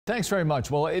Thanks very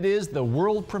much. Well, it is the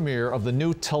world premiere of the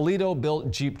new Toledo-built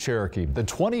Jeep Cherokee, the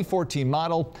 2014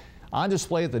 model, on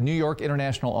display at the New York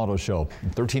International Auto Show.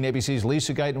 13 ABC's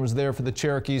Lisa Guyton was there for the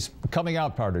Cherokee's coming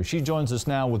out party. She joins us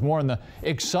now with more on the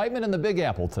excitement in the Big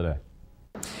Apple today.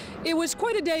 It was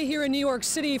quite a day here in New York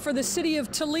City for the city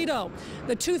of Toledo.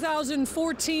 The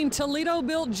 2014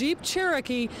 Toledo-built Jeep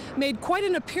Cherokee made quite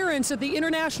an appearance at the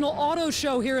International Auto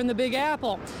Show here in the Big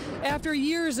Apple. After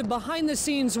years of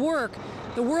behind-the-scenes work,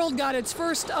 the world got its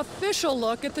first official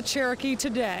look at the Cherokee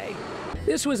today.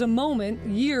 This was a moment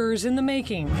years in the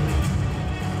making.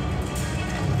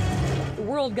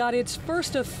 The world got its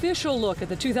first official look at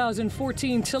the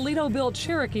 2014 Toledo-built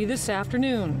Cherokee this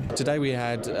afternoon. Today we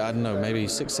had, I don't know, maybe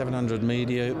 600-700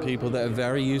 media people that are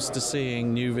very used to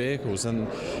seeing new vehicles, and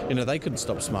they couldn't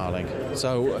stop smiling.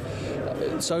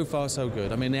 So far so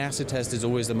good. I mean, the acid test is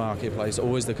always the marketplace,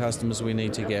 always the customers we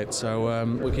need to get. So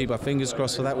we'll keep our fingers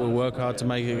crossed for that. We'll work hard to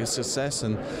make it a success,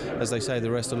 and as they say, the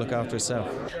rest will look after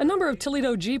itself. A number of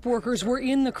Toledo Jeep workers were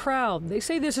in the crowd. They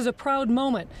say this is a proud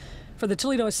moment for the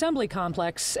Toledo Assembly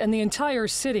Complex and the entire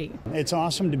city. It's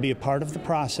awesome to be a part of the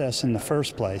process in the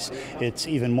first place. It's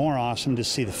even more awesome to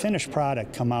see the finished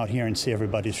product come out here and see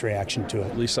everybody's reaction to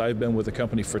it. Lisa, I've been with the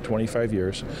company for 25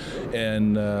 years,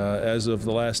 and as of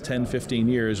the last 10-15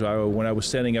 years, when I was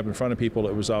standing up in front of people,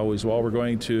 it was always, well, we're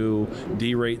going to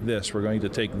derate this, we're going to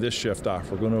take this shift off,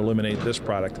 we're going to eliminate this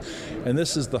product. And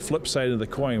this is the flip side of the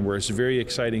coin, where it's very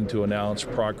exciting to announce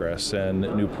progress and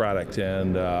new product,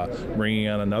 and bringing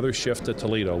on another shift to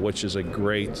Toledo, which is a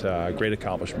great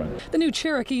accomplishment. The new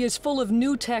Cherokee is full of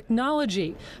new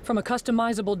technology, from a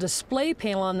customizable display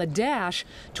panel on the dash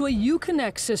to a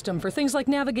Uconnect system for things like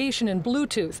navigation and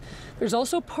Bluetooth. There's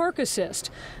also Park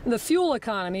Assist. The fuel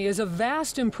economy is a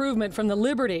vast improvement from the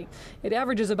Liberty. It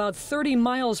averages about 30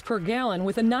 miles per gallon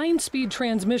with a 9-speed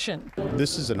transmission.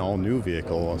 This is an all-new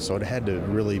vehicle, so it had to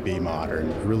really be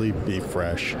modern, really be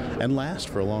fresh, and last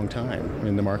for a long time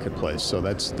in the marketplace. So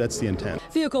that's the intent.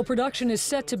 Vehicle production is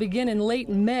set to begin in late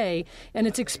May, and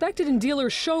it's expected in dealer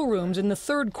showrooms in the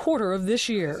third quarter of this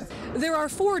year. There are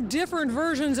 4 different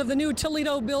versions of the new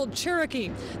Toledo-built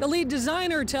Cherokee. The lead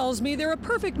designer tells me they're a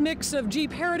perfect mix of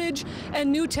Jeep heritage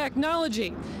and new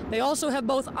technology. They also have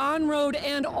both on-road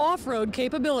and off-road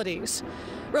capabilities.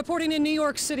 Reporting in New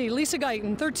York City, Lisa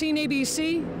Guyton, 13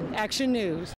 ABC, Action News.